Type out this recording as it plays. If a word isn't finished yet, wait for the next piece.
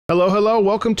Hello, hello,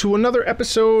 welcome to another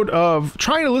episode of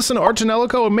trying to listen to Art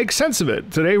Tonelico and make sense of it.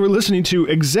 Today we're listening to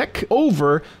exec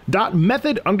over dot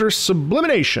method under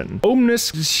sublimination.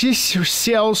 Omnis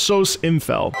ciel sos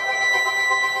infel.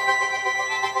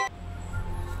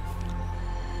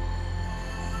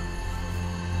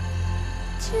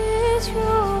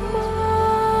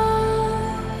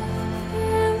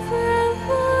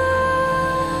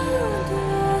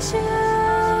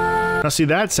 Now see,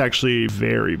 that's actually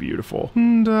very beautiful.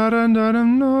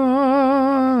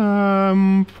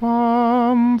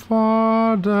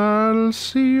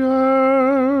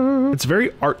 It's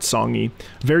very art-songy,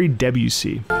 very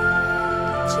Debussy.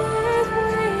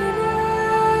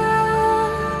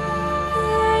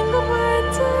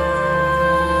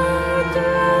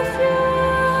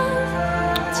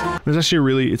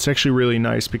 It's actually really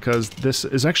nice because this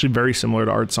is actually very similar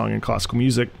to art song and classical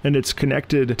music, and it's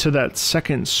connected to that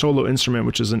second solo instrument,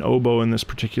 which is an oboe in this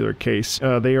particular case.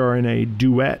 They are in a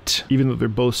duet, even though they're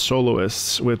both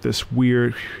soloists, with this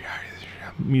weird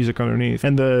music underneath,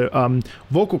 and the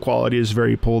vocal quality is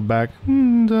very pulled back,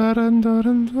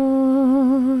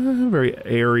 very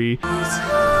airy.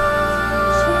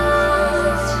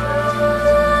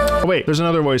 Oh wait, there's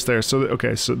another voice there. So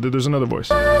okay, so there's another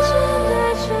voice.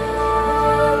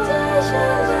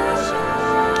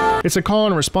 It's a call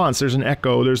and response. There's an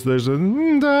echo. There's a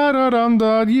da da dum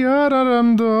da ya da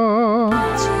dum da.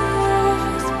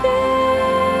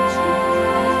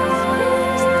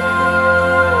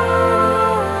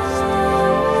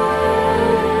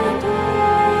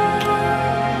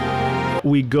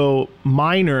 We go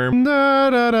minor. Da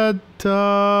da da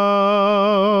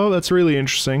da. That's really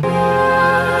interesting.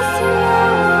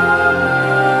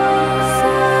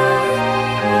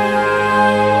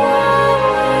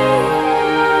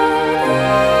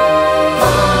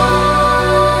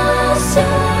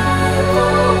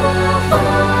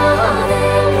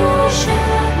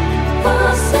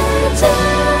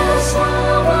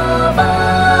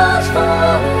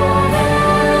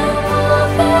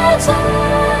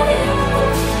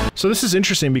 So this is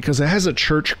interesting because it has a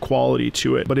church quality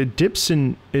to it, but it dips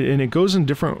in and it goes in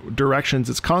different directions.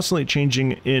 It's constantly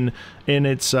changing in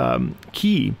its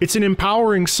key. It's an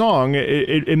empowering song.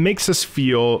 It makes us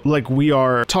feel like we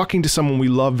are talking to someone we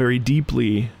love very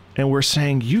deeply, and we're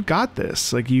saying, you got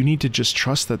this. Like, you need to just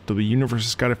trust that the universe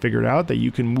has got it figured out, that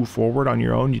you can move forward on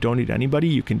your own. You don't need anybody.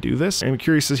 You can do this. And I'm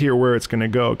curious to hear where it's going to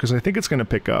go, because I think it's going to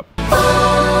pick up.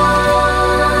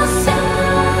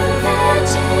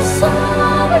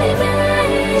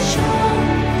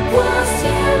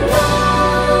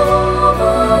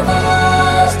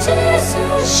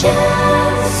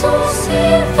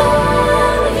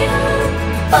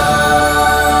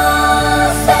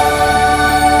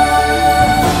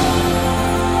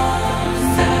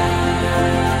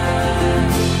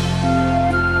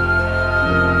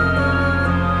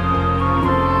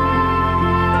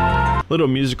 Little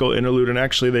musical interlude, and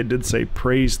actually they did say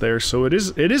praise there, so it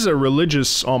is a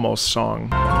religious almost song.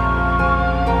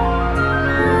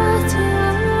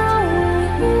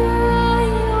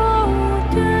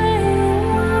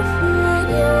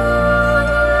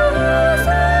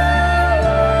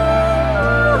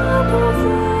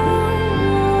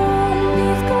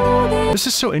 This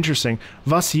is so interesting.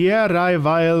 Vasierai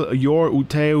vael your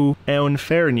uteu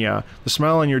eunfernia. The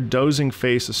smile on your dozing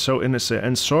face is so innocent.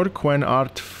 And sorquen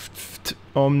art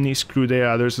omnis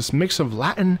crudea. There's this mix of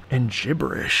Latin and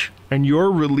gibberish. And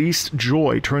your released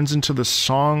joy turns into the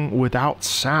song without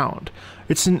sound.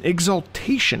 It's an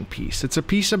exaltation piece. It's a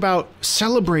piece about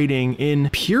celebrating in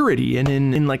purity and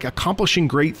in like accomplishing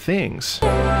great things.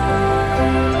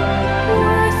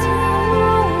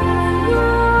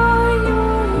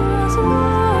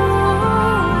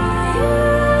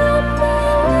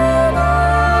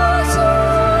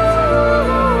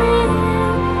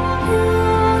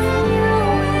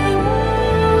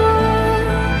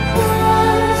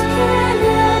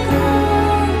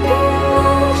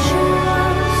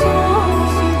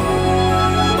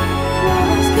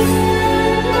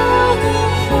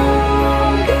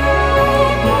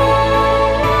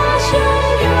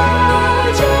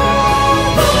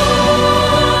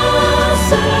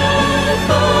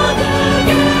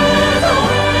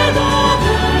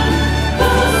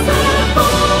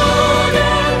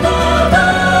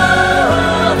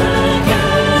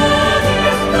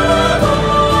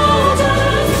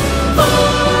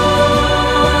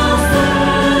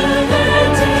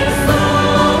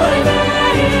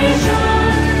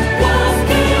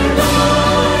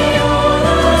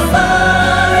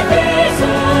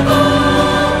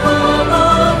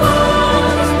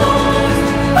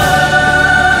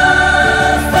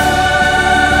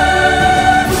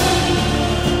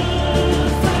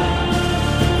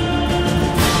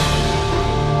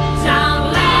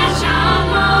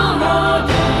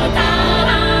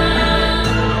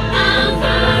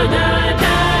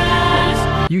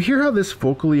 how this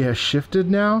vocally has shifted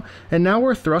now? And now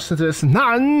we're thrust into this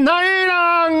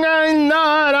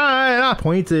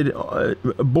pointed,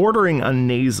 bordering on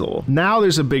nasal. Now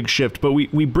there's a big shift, but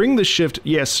we bring the shift,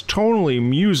 yes, tonally,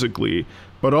 musically,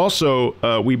 but also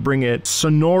we bring it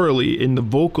sonorally in the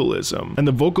vocalism. And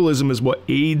the vocalism is what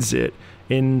aids it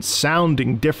in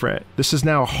sounding different. This is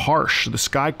now harsh. The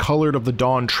sky colored of the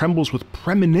dawn trembles with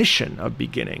premonition of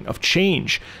beginning, of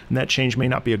change, and that change may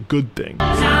not be a good thing.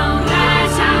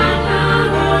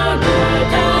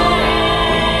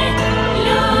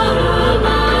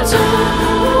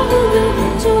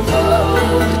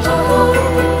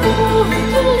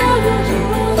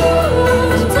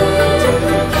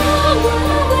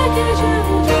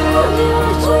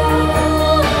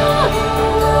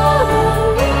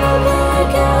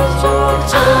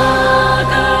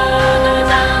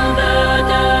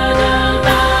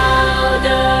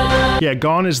 Yeah,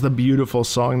 Gone is the beautiful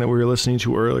song that we were listening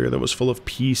to earlier that was full of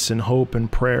peace and hope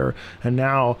and prayer. And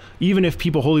now, even if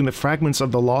people holding the fragments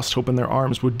of the lost hope in their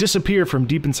arms would disappear from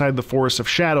deep inside the forest of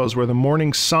shadows where the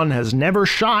morning sun has never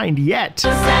shined yet. Oh,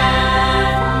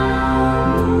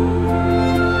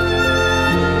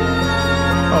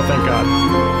 thank God.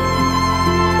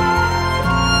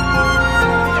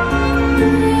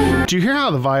 Do you hear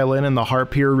how the violin and the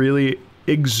harp here really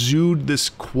exude this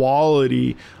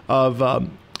quality of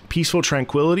peaceful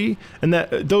tranquility? And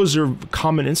that those are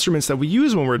common instruments that we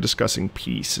use when we're discussing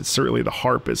peace. It's certainly the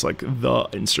harp is like the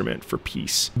instrument for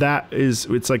peace. That is,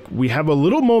 it's like we have a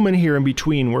little moment here in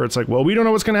between where it's like, well, we don't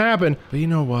know what's going to happen, but you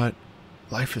know what?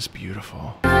 Life is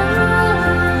beautiful.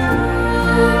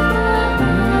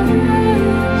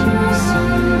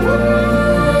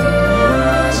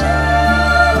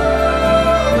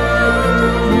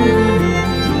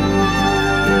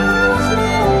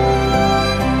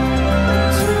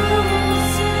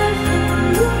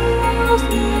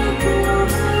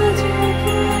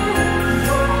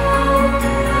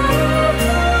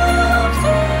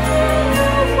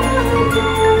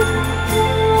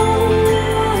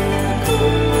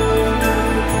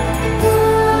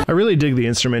 I really dig the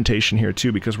instrumentation here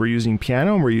too, because we're using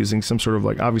piano and we're using some sort of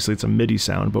like, obviously it's a MIDI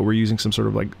sound, but we're using some sort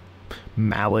of like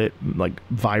mallet, like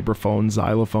vibraphone,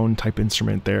 xylophone type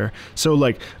instrument there. So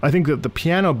like, I think that the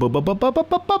piano, that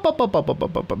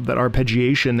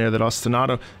arpeggiation there, that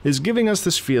ostinato, is giving us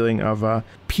this feeling of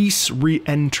peace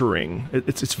re-entering.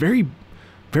 It's very,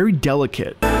 very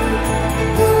delicate.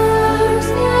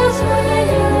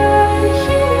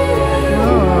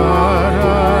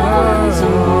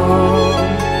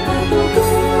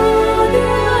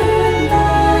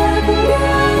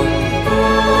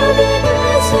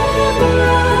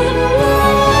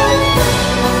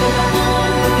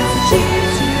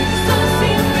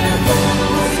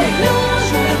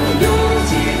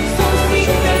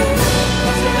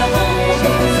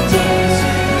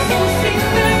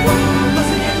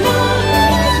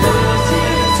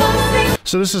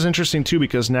 So this is interesting too,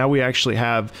 because now we actually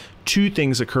have two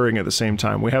things occurring at the same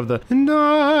time. We have the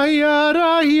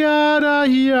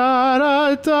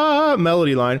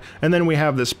melody line, and then we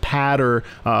have this patter.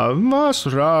 The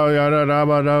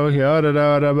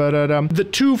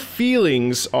two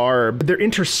feelings they're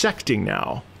intersecting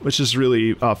now, which is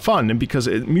really fun, and because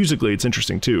musically it's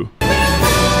interesting too.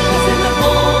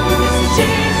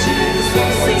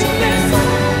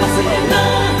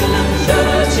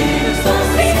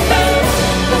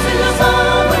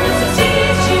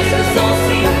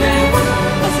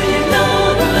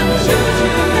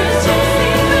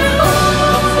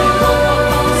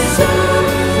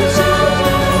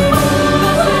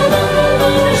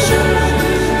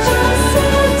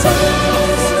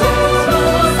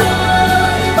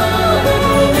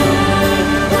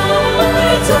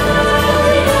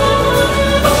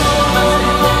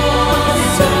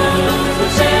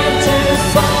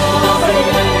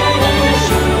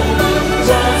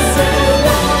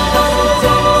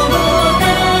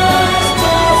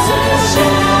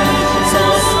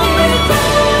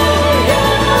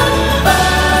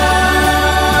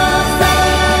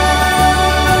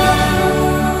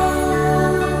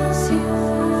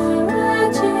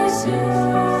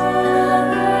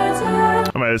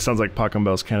 It sounds like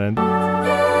Pachelbel's canon.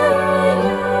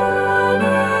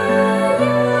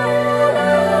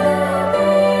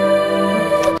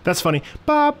 That's funny.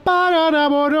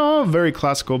 Very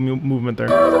classical movement there.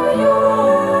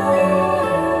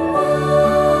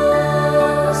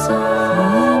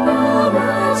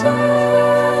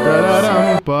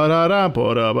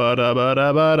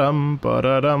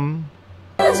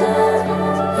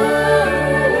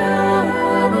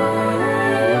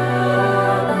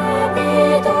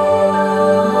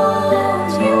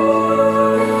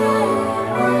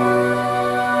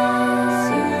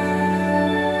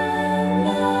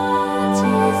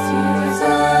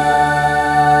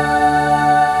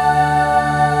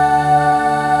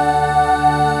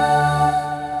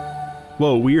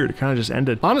 weird. It kind of just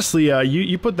ended. Honestly,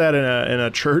 you put that in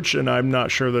a church, and I'm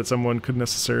not sure that someone could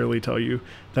necessarily tell you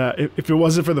that if it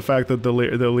wasn't for the fact that the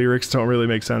lyrics don't really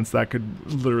make sense, that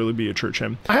could literally be a church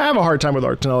hymn. I have a hard time with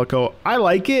Art Tonelico. I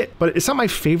like it, but it's not my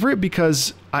favorite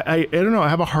because I don't know. I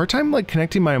have a hard time like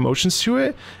connecting my emotions to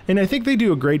it, and I think they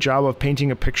do a great job of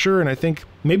painting a picture. And I think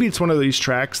maybe it's one of these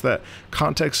tracks that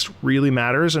context really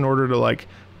matters in order to like.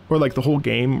 Or like the whole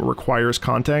game requires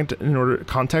context in order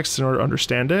to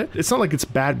understand it. It's not like it's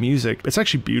bad music. It's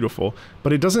actually beautiful,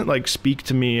 but it doesn't like speak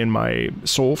to me in my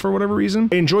soul for whatever reason.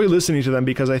 I enjoy listening to them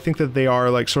because I think that they are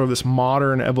like sort of this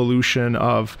modern evolution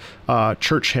of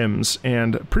church hymns,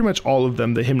 and pretty much all of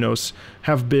them, the hymnos,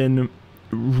 have been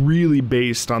really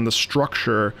based on the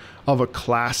structure of a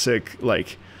classic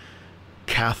like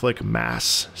Catholic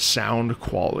mass sound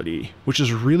quality, which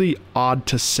is really odd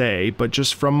to say, but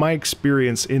just from my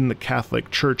experience in the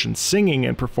Catholic Church and singing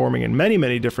and performing in many,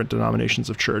 many different denominations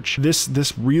of church,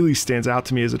 this really stands out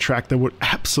to me as a track that would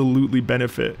absolutely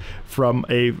benefit from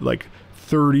a like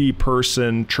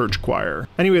 30-person church choir.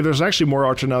 Anyway, there's actually more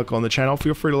Art Tonelico on the channel.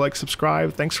 Feel free to like,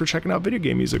 subscribe. Thanks for checking out video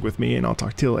game music with me, and I'll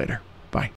talk to you later.